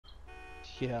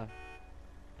Yeah.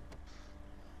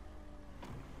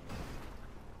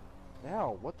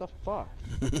 Ow, what the fuck?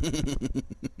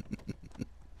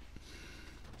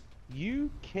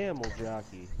 You camel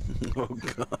jockey. Oh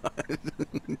god.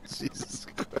 Jesus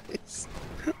Christ.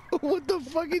 What the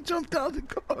fuck? He jumped out of the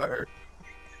car.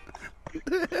 What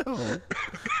the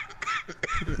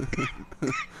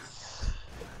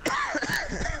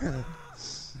hell?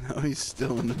 Now he's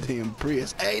still in the damn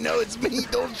Prius. Hey, no, it's me.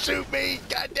 Don't shoot me.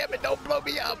 God damn it, don't blow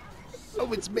me up.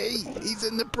 Oh, it's me. He's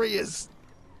in the Prius.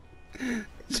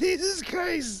 Jesus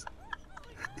Christ.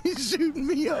 He's shooting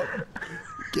me up.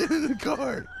 Get in the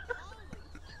car.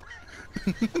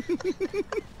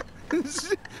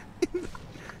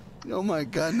 Oh my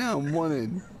god, now I'm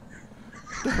wanted.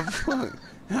 The fuck?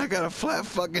 I got a flat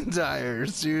fucking tire.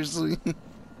 Seriously?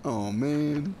 Oh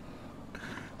man.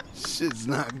 Shit's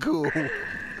not cool.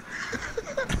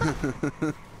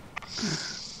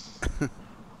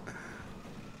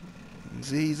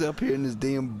 See, he's up here in this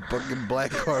damn fucking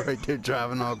black car right there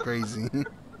driving all crazy.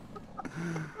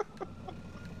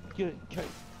 Get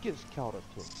us caught up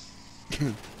to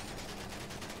him.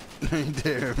 Right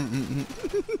there.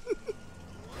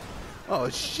 Oh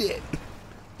shit.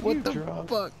 What You the drunk?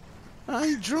 fuck? I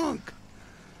ain't drunk.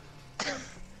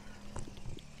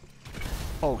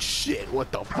 Oh shit,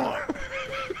 what the fuck?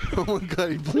 Oh my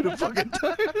god, he blew the fucking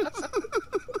tires.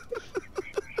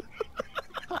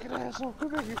 Fucking asshole,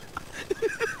 come here.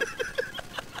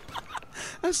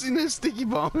 I seen that sticky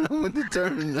bomb and I went to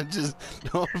turn and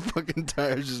all the fucking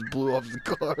tires just blew off the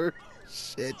car.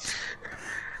 Shit.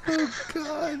 Oh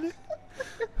god.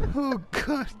 Oh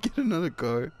god, get another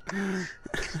car.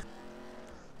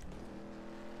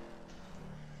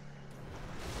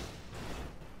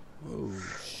 Oh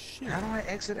shit. How do I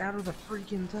exit out of the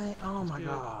freaking thing? Oh my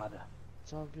god.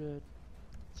 It's all good.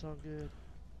 It's all good.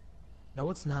 No,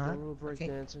 it's A not. little break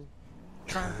dancing.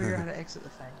 Trying to figure out how to exit the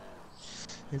thing.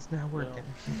 It's not working.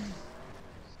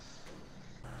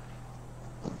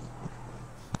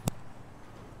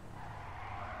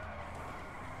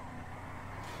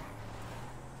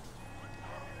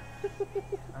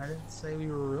 I didn't say we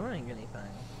were ruining anything.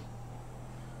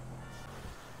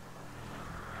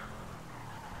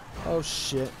 Oh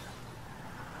shit.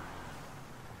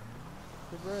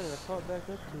 Hey Brandon, I caught back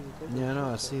up to you. Yeah, no,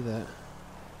 I see that.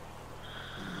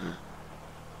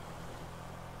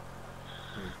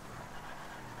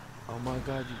 Oh my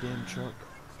god, you damn truck.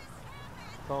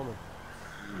 Call me.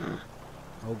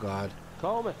 Oh god.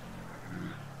 Call me.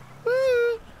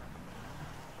 Woo!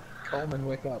 Coleman,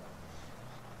 wake up.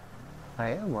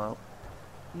 I am up.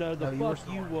 No, the No,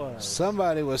 fuck you was.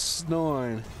 Somebody was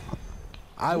snoring.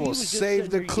 I He will was just save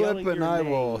sitting the there clip yelling and your I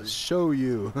will name. show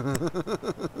you.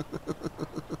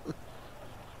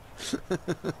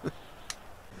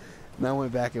 And I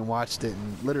went back and watched it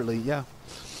and literally, yeah.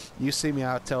 You see me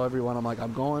out, tell everyone, I'm like,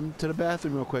 I'm going to the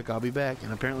bathroom real quick, I'll be back.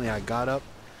 And apparently I got up,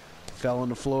 fell on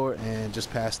the floor, and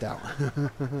just passed out.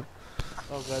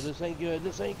 Oh god, this ain't good.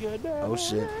 This ain't good. No, Oh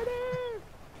shit.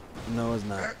 No, it's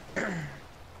not. Got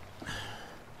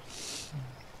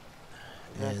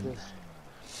And, this.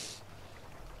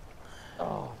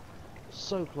 Oh,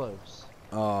 so close.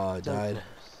 oh, I So died. close.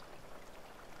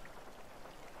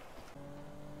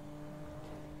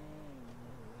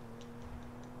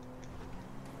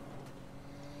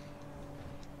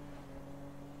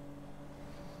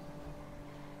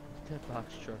 That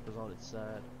box truck was on its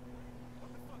side.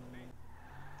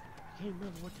 I can't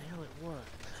remember what the hell it was.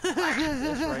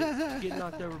 That's right. Get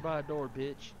knocked over by a door,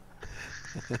 bitch.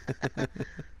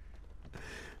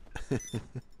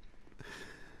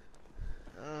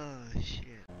 Oh shit.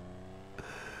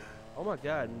 Oh my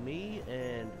god, me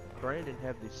and Brandon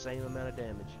have the same amount of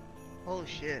damage. Oh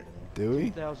shit. Do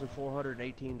we?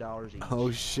 $2,418 each.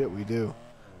 Oh shit, we do.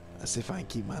 Let's see if I can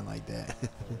keep mine like that.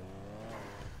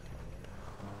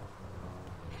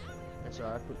 That's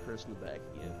alright, I put Chris in the back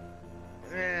again.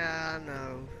 Yeah, I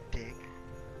know, dick.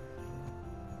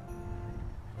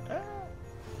 Ah.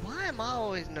 Why am I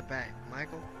always in the back,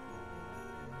 Michael?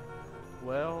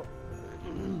 Well,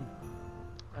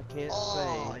 I can't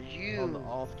Oh, say you. on the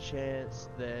off chance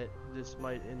that this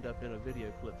might end up in a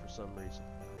video clip for some reason.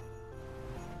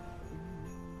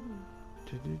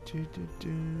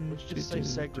 Let's just say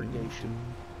segregation.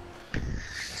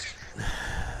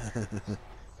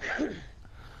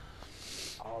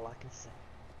 All I can say.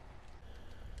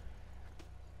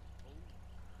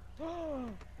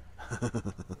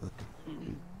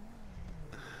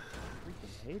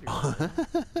 Freaking haters.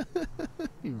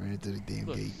 You ran into the damn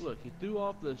Look, gate. look, you threw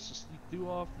off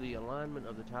the alignment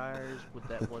of the tires with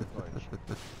that one punch.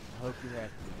 I hope you're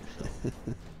happy with yourself.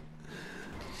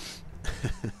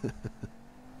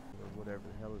 Or whatever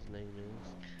the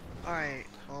Alright,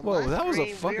 on Whoa, my that was a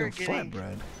screen, fucking we're getting...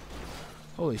 flatbread.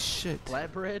 Holy shit.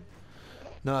 Flatbread?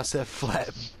 No, I said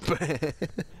flatbread.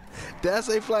 Did I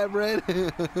say flatbread?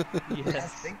 I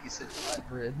Yes. think you said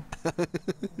flatbread.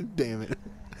 Damn it.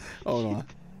 Hold on.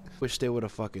 Wish they would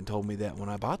have fucking told me that when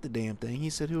I bought the damn thing. He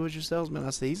said, who was your salesman? I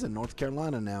said, he's in North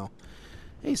Carolina now.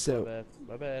 He My said, bad.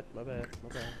 My bad. My bad. My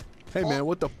bad. hey man,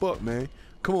 what the fuck, man?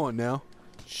 Come on now.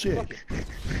 Shit. Fuck it.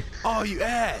 Oh, you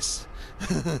ass.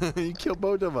 You killed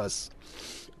both of us.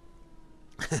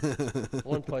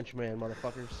 One Punch Man,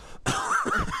 motherfuckers.